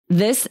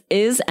This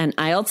is an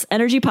IELTS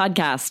Energy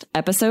Podcast,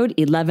 episode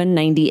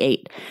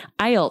 1198,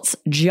 IELTS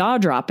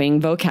Jaw-Dropping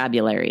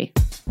Vocabulary.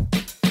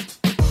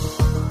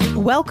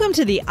 Welcome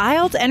to the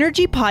IELTS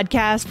Energy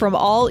Podcast from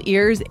All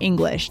Ears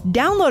English,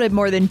 downloaded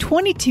more than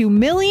 22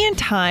 million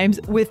times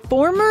with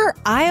former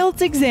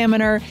IELTS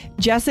examiner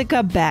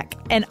Jessica Beck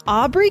and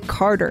Aubrey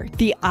Carter,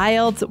 the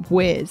IELTS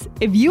whiz.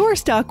 If you are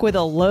stuck with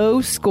a low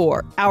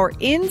score, our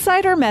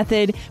Insider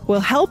method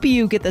will help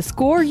you get the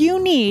score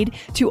you need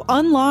to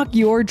unlock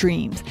your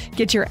dreams.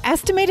 Get your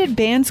estimated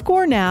band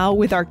score now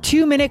with our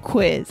 2-minute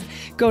quiz.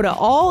 Go to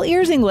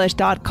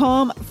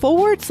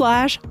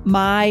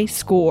allearsenglish.com/my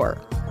score.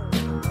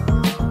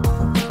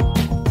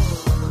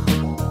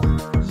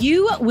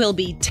 You will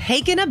be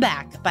taken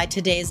aback by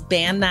today's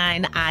Band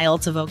 9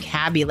 IELTS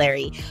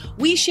vocabulary.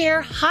 We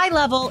share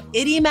high-level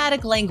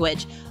idiomatic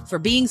language for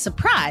being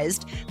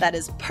surprised that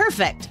is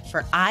perfect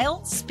for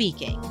IELTS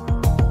speaking.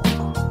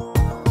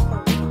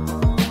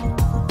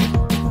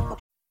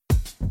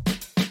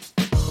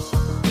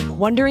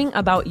 Wondering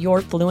about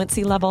your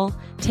fluency level?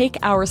 Take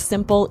our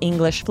simple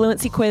English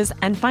fluency quiz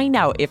and find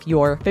out if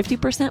you're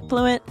 50%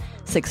 fluent,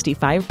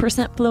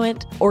 65%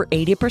 fluent, or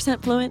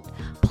 80% fluent.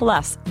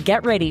 Plus,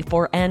 get ready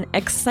for an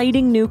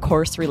exciting new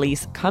course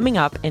release coming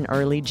up in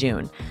early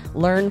June.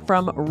 Learn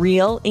from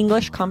real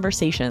English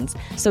conversations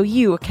so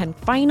you can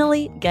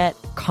finally get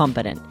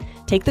confident.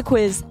 Take the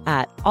quiz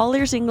at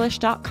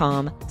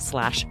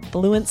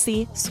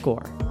allearsenglish.com/fluency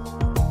score.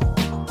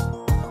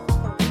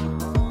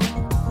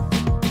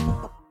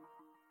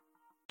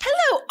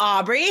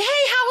 Aubrey, hey,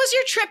 how was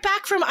your trip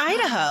back from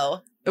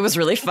Idaho? It was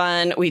really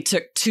fun. We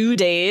took 2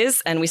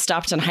 days and we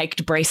stopped and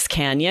hiked Bryce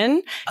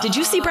Canyon. Did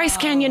you see Bryce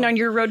Canyon on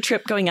your road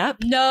trip going up?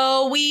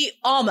 No, we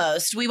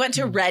went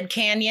to Red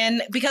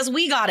Canyon because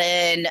we got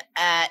in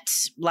at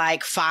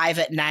like 5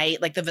 at night.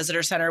 Like the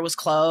visitor center was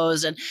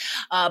closed, and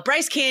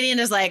Bryce Canyon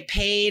is like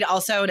paid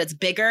also, and it's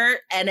bigger.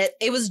 And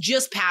it was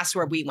just past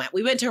where we went.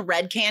 We went to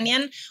Red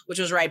Canyon, which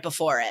was right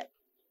before it.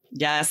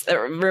 Yes, it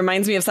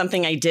reminds me of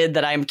something I did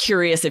that I'm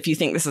curious if you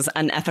think this is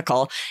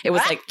unethical. It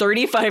was like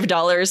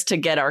 $35 to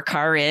get our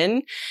car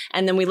in.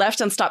 And then we left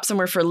and stopped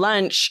somewhere for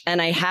lunch.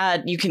 And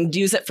you can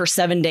use it for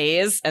 7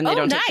 days. And they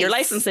don't take your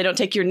license. They don't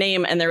take your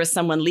name. And there was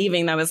someone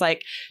leaving. And I was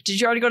like,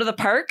 did you already go to the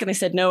park? And they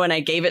said no. And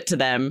I gave it to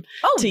them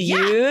to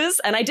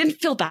use. And I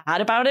didn't feel bad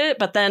about it.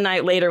 But then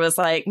I later was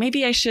like,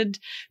 maybe I should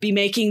be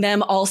making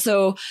them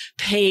also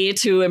pay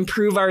to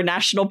improve our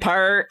national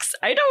parks.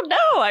 I don't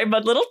know. I'm a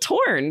little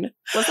torn.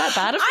 Was that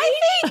bad of me?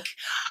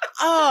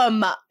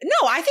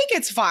 I think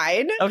it's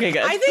fine. Okay,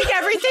 good. I think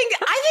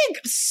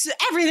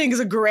everything's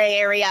a gray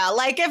area.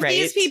 Like if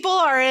these people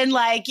are in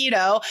like,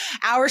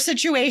 our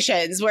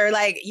situations where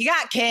like you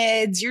got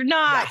kids, you're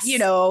not, she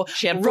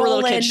had 4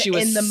 little kids. She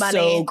was in the money.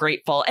 So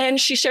grateful. And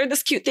she shared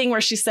this cute thing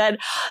where she said,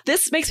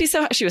 this makes me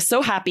she was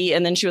so happy.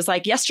 And then she was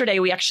like, yesterday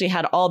we actually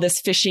had all this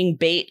fishing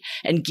bait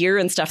and gear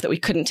and stuff that we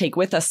couldn't take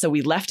with us. So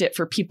we left it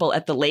for people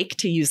at the lake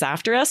to use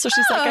after us. So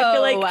she's like, I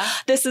feel like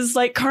this is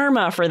like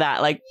karma for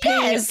that, like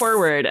paying it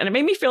forward. And it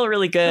made me feel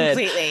really good.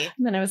 Completely.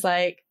 And then I was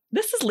like,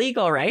 this is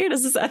legal, right?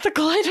 Is this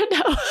ethical? I don't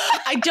know.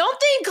 I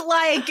don't think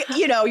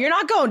you're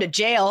not going to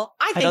jail.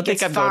 I don't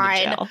think I'm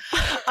fine. Going to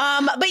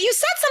jail. But you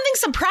said something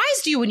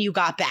surprised you when you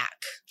got back.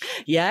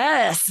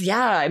 Yes.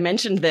 Yeah. I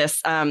mentioned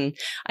this. I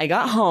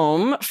got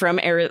home from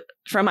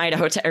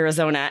Idaho to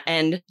Arizona,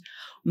 and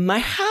my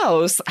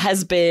house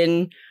has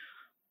been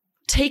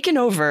taken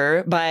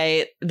over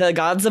by the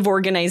gods of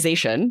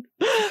organization.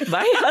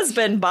 My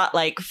husband bought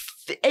like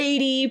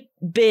 80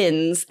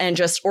 bins and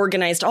just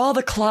organized all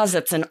the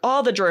closets and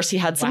all the drawers. He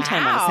had some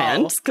time on his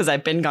hands because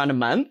I've been gone a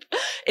month.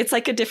 It's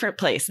like a different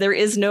place. There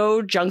is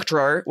no junk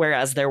drawer,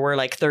 whereas there were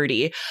like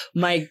 30.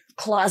 My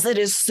closet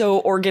is so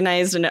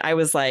organized, and I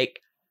was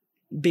like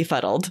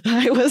befuddled.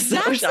 I was so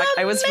shocked. Amazing.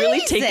 I was really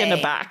taken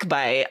aback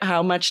by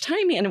how much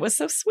time and it was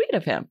so sweet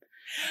of him.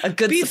 A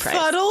good surprise.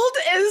 Befuddled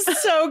is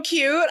so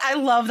cute. I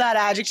love that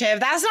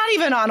adjective. That's not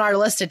even on our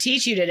list to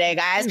teach you today,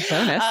 guys.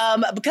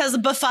 Because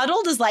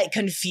befuddled is like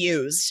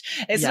confused.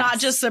 It's not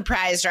just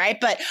surprised, right?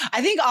 But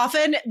I think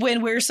often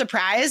when we're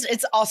surprised,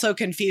 it's also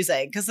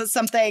confusing because it's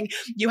something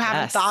you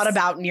haven't thought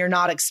about and you're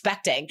not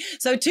expecting.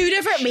 So 2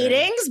 different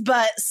meanings,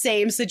 but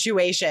same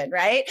situation,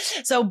 right?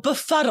 So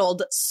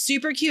befuddled,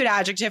 super cute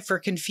adjective for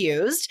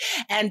confused,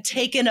 and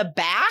taken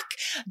aback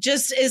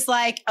just is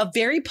like a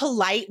very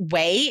polite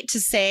way to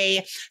say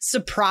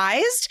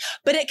surprised,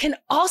 but it can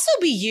also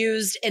be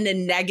used in a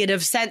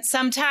negative sense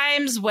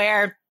sometimes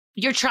where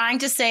you're trying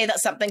to say that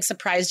something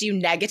surprised you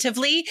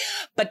negatively,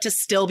 but to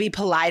still be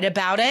polite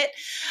about it,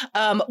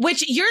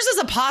 which yours is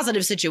a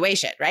positive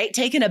situation, right?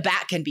 Taken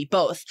aback can be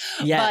both.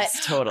 Yes,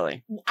 but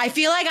totally. I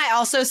feel like I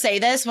also say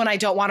this when I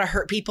don't want to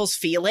hurt people's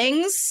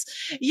feelings,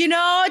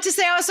 to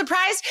say I was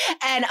surprised.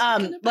 And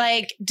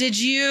did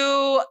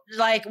you,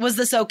 was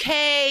this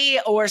okay?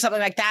 Or something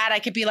like that. I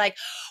could be like,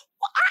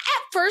 well,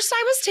 at first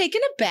I was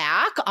taken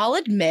aback, I'll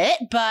admit,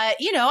 but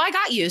I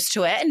got used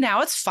to it and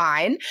now it's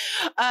fine.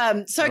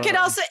 So it can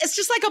also, it's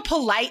just like a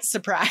polite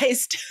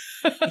surprise.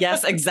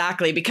 Yes,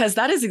 exactly. Because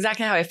that is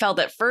exactly how I felt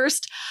at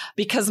first,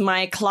 because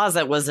my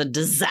closet was a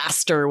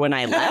disaster when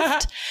I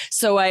left.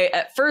 So I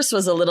at first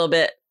was a little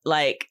bit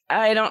like,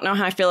 I don't know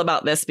how I feel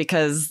about this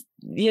because,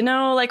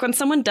 like when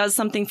someone does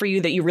something for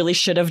you that you really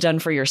should have done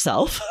for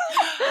yourself.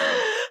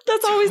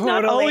 That's always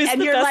not always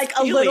and the you're best like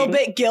feeling. a little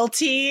bit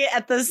guilty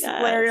at this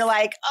where you're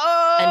like,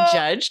 oh, and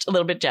judged, a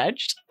little bit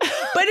judged.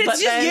 But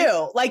it's just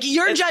you. Like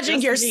you're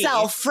judging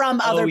yourself from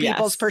other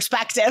people's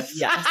perspective.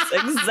 Yes,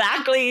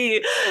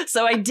 exactly.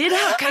 So I did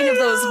have kind of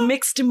those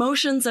mixed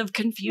emotions of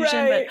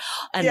confusion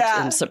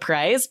and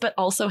surprise, but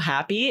also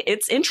happy.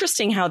 It's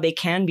interesting how they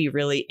can be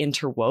really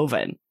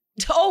interwoven.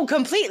 Oh,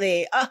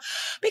 completely.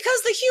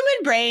 Because the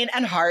human brain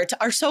and heart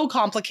are so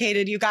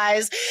complicated, you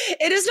guys.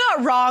 It is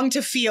not wrong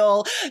to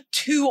feel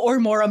two or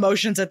more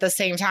emotions at the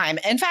same time.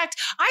 In fact,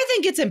 I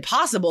think it's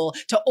impossible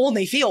to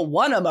only feel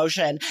one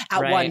emotion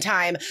at one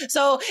time.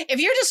 So if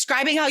you're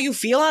describing how you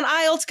feel on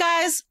IELTS,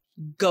 guys,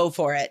 go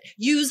for it.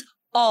 Use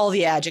all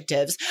the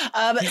adjectives.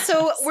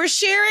 So we're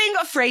sharing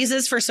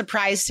phrases for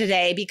surprise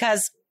today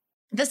because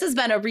this has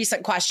been a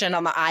recent question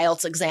on the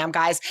IELTS exam,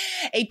 guys.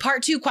 A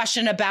part 2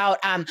 question about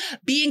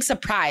being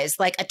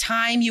surprised, like a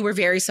time you were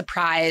very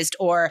surprised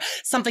or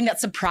something that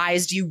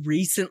surprised you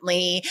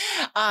recently.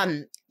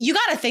 You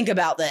got to think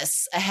about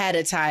this ahead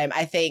of time,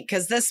 I think,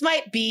 because this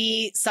might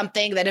be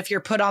something that if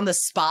you're put on the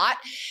spot,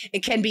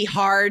 it can be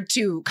hard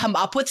to come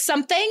up with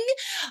something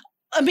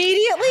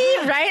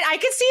immediately, right? I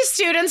could see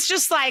students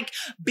just like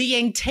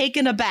being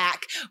taken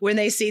aback when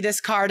they see this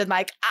card and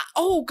like,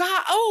 oh God,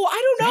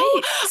 I don't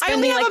know. I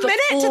only have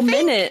a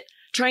minute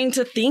trying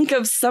to think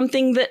of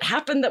something that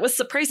happened that was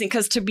surprising.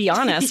 Because to be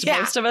honest,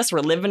 most of us, we're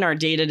living our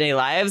day-to-day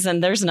lives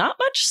and there's not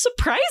much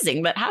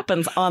surprising that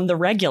happens on the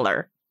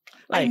regular.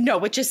 I know,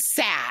 which is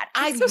sad.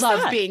 I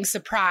love being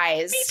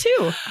surprised. Me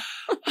too.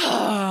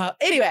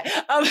 Anyway,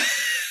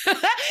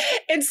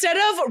 instead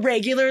of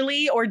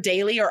regularly or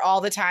daily or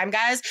all the time,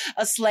 guys,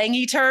 a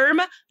slangy term,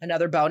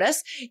 another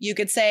bonus, you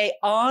could say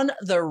on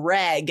the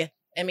reg.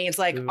 It means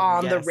like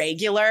on the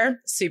regular,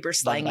 super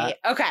slangy.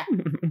 Okay.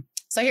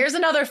 So here's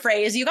another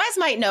phrase. You guys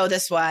might know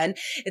this one.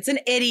 It's an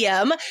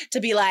idiom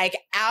to be like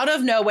out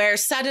of nowhere,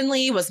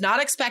 suddenly, was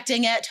not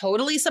expecting it,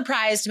 totally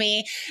surprised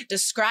me.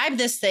 Describe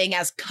this thing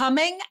as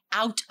coming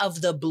out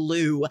of the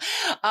blue.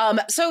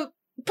 So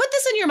put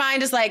this in your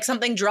mind as like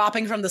something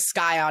dropping from the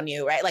sky on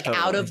you, right? Like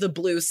out of the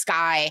blue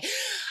sky.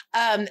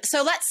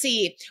 So let's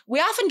see. We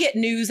often get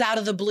news out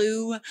of the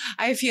blue.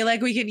 I feel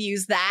like we could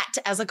use that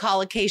as a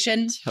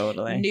collocation.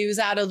 Totally. News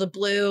out of the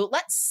blue.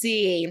 Let's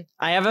see.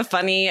 I have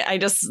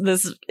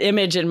this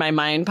image in my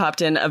mind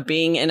popped in of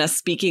being in a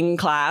speaking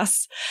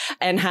class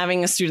and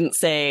having a student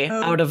say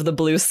out of the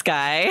blue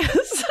sky.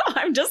 So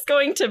I'm just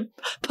going to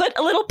put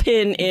a little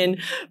pin in,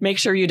 make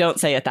sure you don't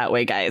say it that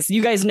way, guys.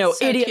 You guys know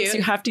so idioms. Cute.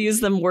 You have to use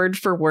them word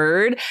for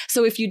word.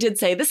 So if you did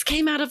say this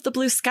came out of the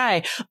blue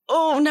sky,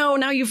 oh no,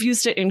 now you've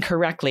used it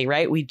incorrectly.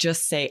 Right? We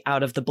just say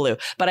out of the blue.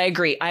 But I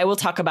agree. I will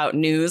talk about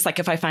news. Like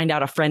if I find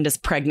out a friend is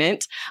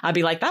pregnant, I'll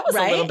be like, that was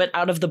a little bit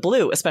out of the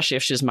blue, especially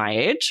if she's my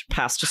age,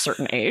 past a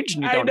certain age,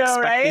 and you don't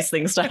expect these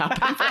things to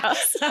happen for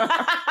us.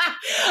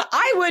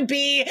 I would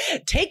be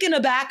taken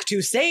aback,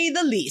 to say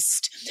the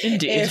least.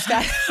 Indeed. If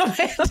that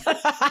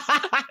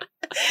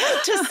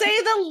to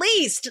say the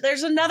least.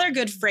 There's another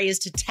good phrase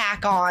to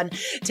tack on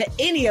to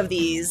any of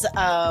these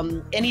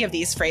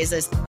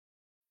phrases.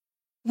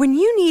 When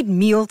you need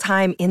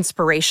mealtime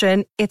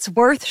inspiration, it's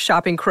worth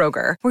shopping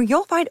Kroger, where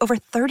you'll find over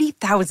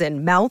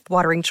 30,000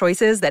 mouth-watering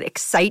choices that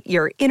excite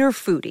your inner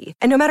foodie.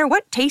 And no matter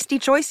what tasty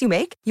choice you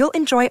make, you'll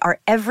enjoy our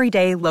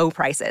everyday low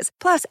prices,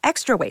 plus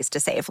extra ways to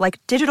save,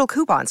 like digital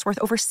coupons worth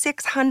over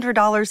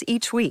 $600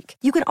 each week.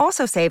 You can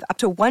also save up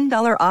to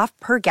 $1 off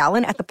per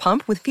gallon at the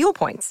pump with fuel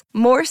points.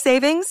 More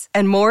savings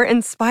and more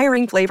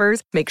inspiring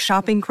flavors make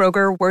shopping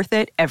Kroger worth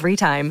it every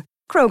time.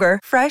 Kroger,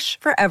 fresh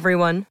for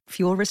everyone.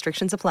 Fuel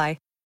restrictions apply.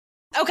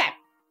 Okay,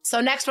 so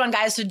next one,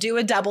 guys, to do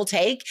a double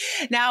take.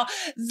 Now,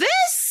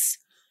 this,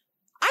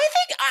 I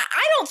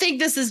don't think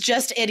this is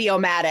just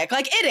idiomatic.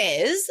 Like, it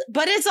is,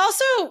 but it's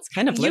also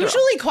kind of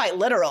usually quite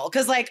literal.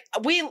 Because, like,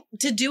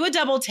 to do a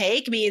double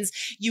take means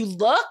you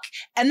look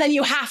and then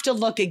you have to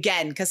look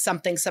again because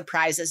something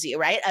surprises you,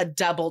 right? A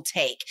double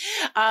take.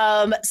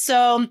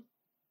 So,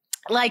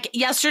 like,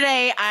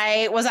 yesterday,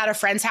 I was at a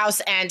friend's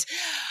house and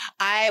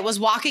I was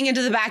walking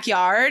into the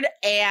backyard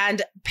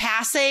and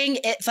passing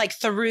it like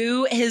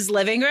through his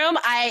living room.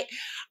 I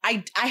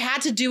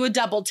had to do a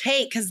double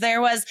take because there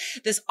was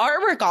this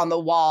artwork on the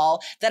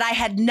wall that I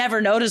had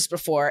never noticed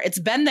before. It's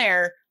been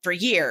there for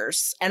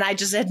years and I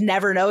just had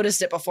never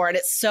noticed it before. And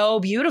it's so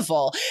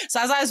beautiful. So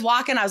as I was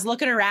walking, I was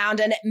looking around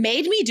and it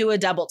made me do a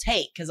double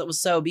take because it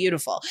was so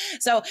beautiful.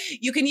 So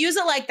you can use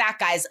it like that,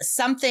 guys.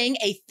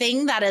 A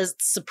thing that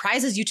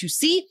surprises you to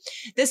see.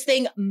 This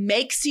thing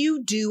makes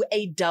you do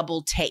a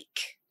double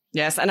take.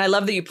 Yes. And I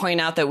love that you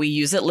point out that we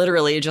use it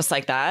literally just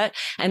like that.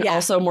 And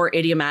also more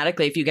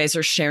idiomatically, if you guys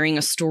are sharing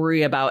a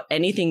story about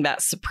anything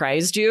that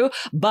surprised you.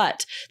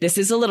 But this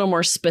is a little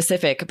more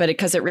specific, but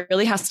because it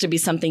really has to be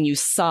something you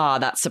saw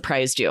that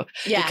surprised you.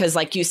 Yeah. Because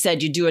like you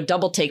said, you do a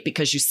double take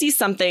because you see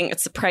something, it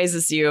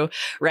surprises you,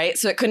 right?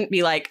 So it couldn't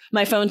be like,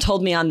 my friend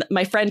told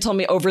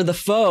me over the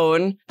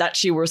phone that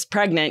she was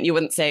pregnant. You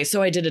wouldn't say,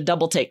 so I did a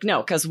double take.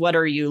 No, because what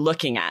are you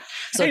looking at?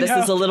 So this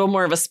is a little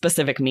more of a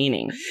specific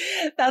meaning.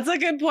 That's a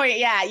good point.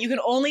 Yeah. You can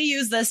only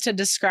use this to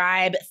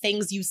describe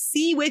things you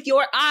see with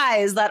your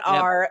eyes that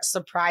are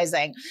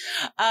surprising.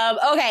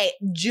 Okay,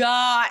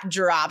 jaw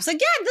drops.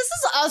 Again, this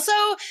is also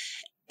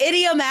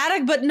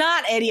idiomatic, but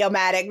not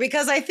idiomatic,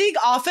 because I think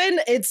often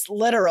it's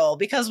literal.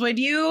 Because when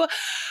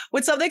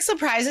something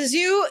surprises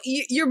you,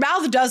 your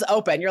mouth does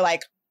open. You're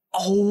like,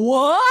 oh,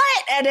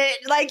 what? And it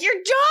like your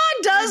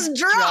jaw does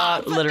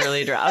drop. Jaw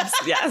literally drops.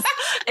 Yes.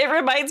 It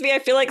reminds me, I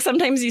feel like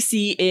sometimes you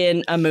see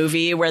in a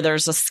movie where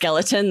there's a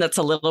skeleton that's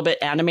a little bit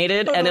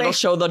animated and it'll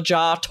show the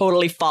jaw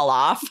totally fall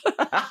off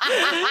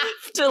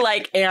to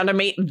like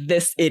animate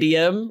this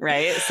idiom,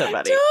 right? So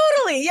funny.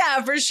 Totally.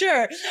 Yeah, for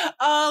sure.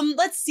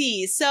 Let's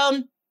see.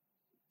 So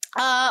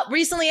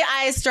recently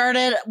I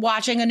started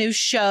watching a new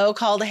show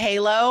called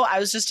Halo. I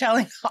was just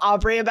telling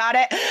Aubrey about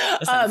it.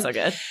 That sounds so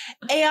good.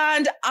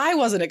 And I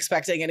wasn't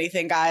expecting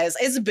anything, guys.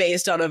 It's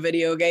based on a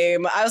video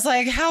game. I was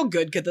like, how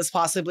good could this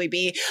possibly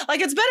be?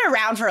 Like, it's been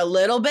around for a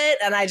little bit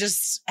and I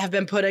just have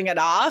been putting it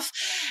off.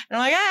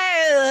 And I'm like,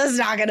 this is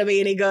not going to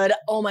be any good.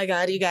 Oh my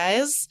God, you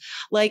guys.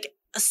 Like,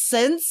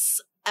 since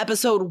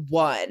episode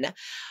 1,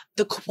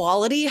 the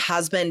quality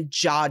has been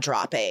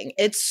jaw-dropping.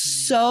 It's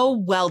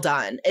so well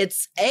done.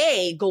 It's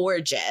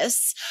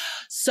gorgeous.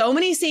 So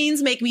many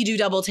scenes make me do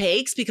double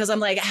takes because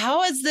I'm like,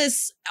 how is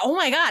this? Oh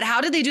my God,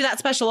 how did they do that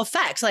special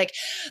effects? Like,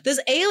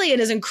 this alien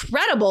is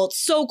incredible.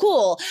 It's so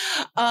cool.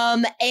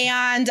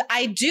 And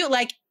I do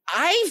like,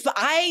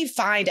 I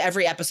find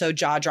every episode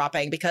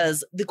jaw-dropping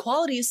because the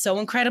quality is so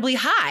incredibly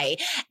high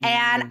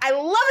and I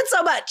love it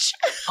so much.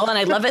 Oh, and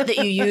I love it that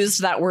you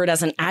used that word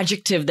as an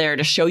adjective there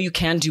to show you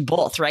can do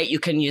both, right? You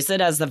can use it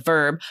as the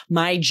verb,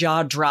 my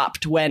jaw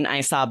dropped when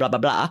I saw blah, blah,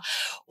 blah.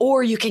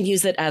 Or you can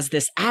use it as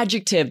this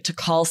adjective to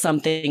call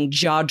something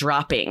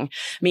jaw-dropping,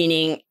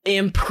 meaning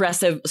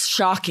impressive,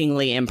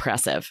 shockingly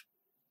impressive.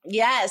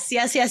 Yes.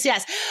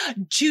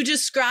 To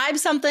describe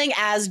something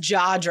as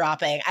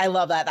jaw-dropping. I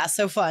love that. That's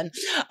so fun.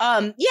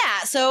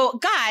 So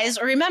guys,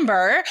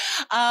 remember,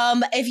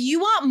 if you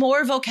want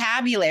more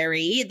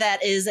vocabulary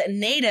that is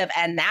native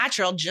and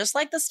natural, just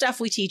like the stuff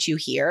we teach you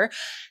here,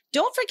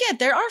 don't forget,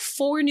 there are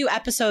 4 new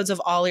episodes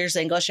of All Ears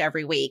English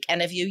every week.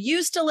 And if you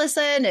used to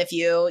listen, if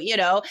you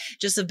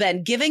just have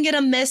been giving it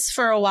a miss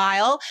for a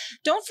while,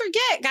 don't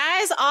forget,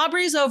 guys,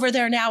 Aubrey's over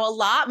there now a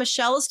lot.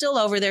 Michelle is still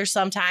over there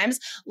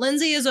sometimes.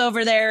 Lindsay is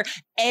over there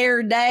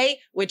every day,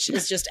 which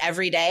is just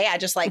every day. I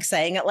just like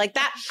saying it like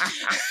that.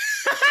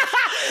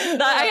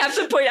 I have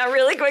to point out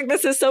really quick,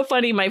 this is so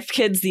funny. My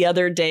kids the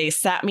other day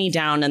sat me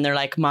down and they're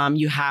like, Mom,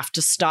 you have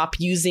to stop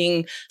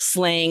using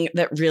slang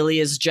that really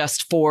is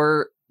just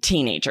for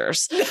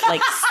teenagers,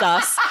 like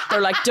sus.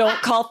 They're like,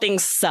 don't call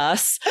things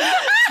sus.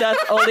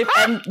 That's only,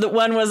 and the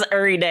one was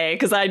every day,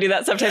 because I do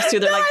that sometimes too.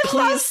 They're like,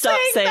 please stop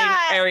saying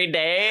every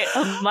day.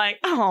 I'm like,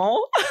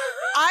 oh.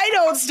 I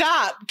don't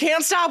stop.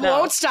 Can't stop,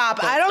 won't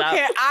stop. I don't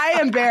care. I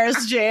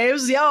embarrass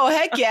James. Yo,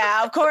 heck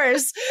yeah, of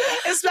course.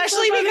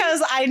 Especially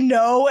because I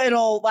know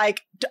it'll like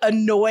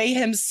annoy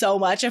him so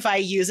much if I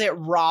use it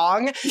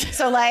wrong.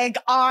 So like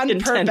on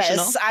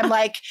purpose, I'm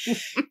like,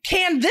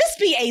 can this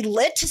be a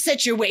lit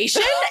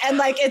situation? And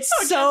like, it's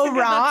so wrong.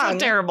 That's so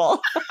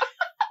terrible.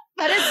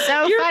 That is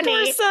so Your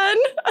funny. Poor son.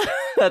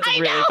 That's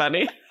really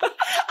funny.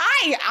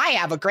 I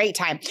have a great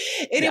time.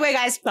 Anyway,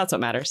 guys, that's what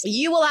matters.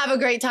 You will have a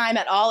great time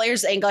at All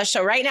Ears English.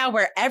 So right now,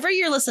 wherever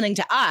you're listening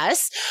to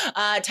us,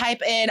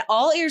 type in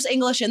All Ears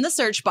English in the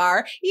search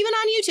bar, even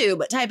on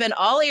YouTube, type in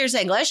All Ears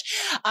English.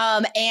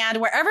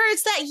 And wherever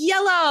it's that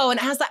yellow and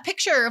it has that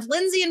picture of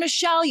Lindsay and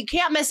Michelle, you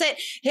can't miss it.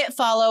 Hit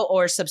follow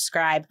or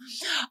subscribe.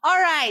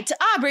 All right,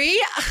 Aubrey,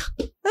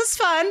 that's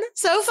fun.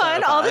 So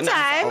fun all the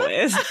time.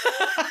 I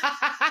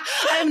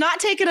am not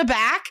taken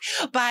aback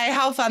by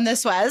how fun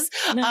this was.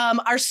 No.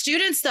 Our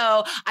students, though,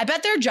 I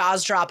bet their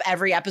jaws drop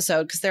every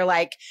episode because they're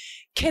like,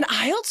 can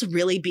IELTS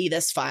really be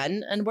this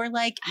fun? And we're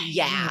like,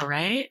 yeah. Know,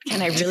 right?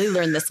 Can I really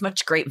learn this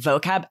much great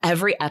vocab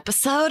every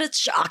episode? It's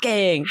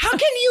shocking. How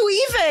can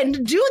you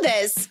even do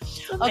this?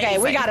 Okay,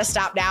 we got to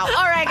stop now.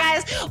 All right,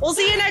 guys. We'll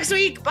see you next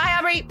week. Bye,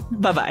 Aubrey.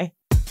 Bye-bye.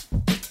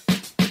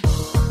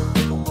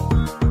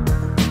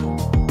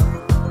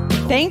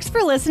 Thanks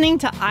for listening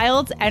to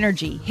IELTS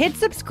Energy. Hit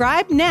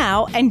subscribe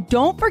now and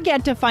don't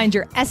forget to find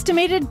your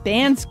estimated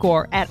band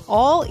score at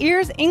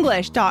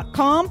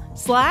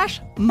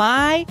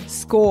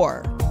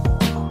allearsenglish.com/myscore.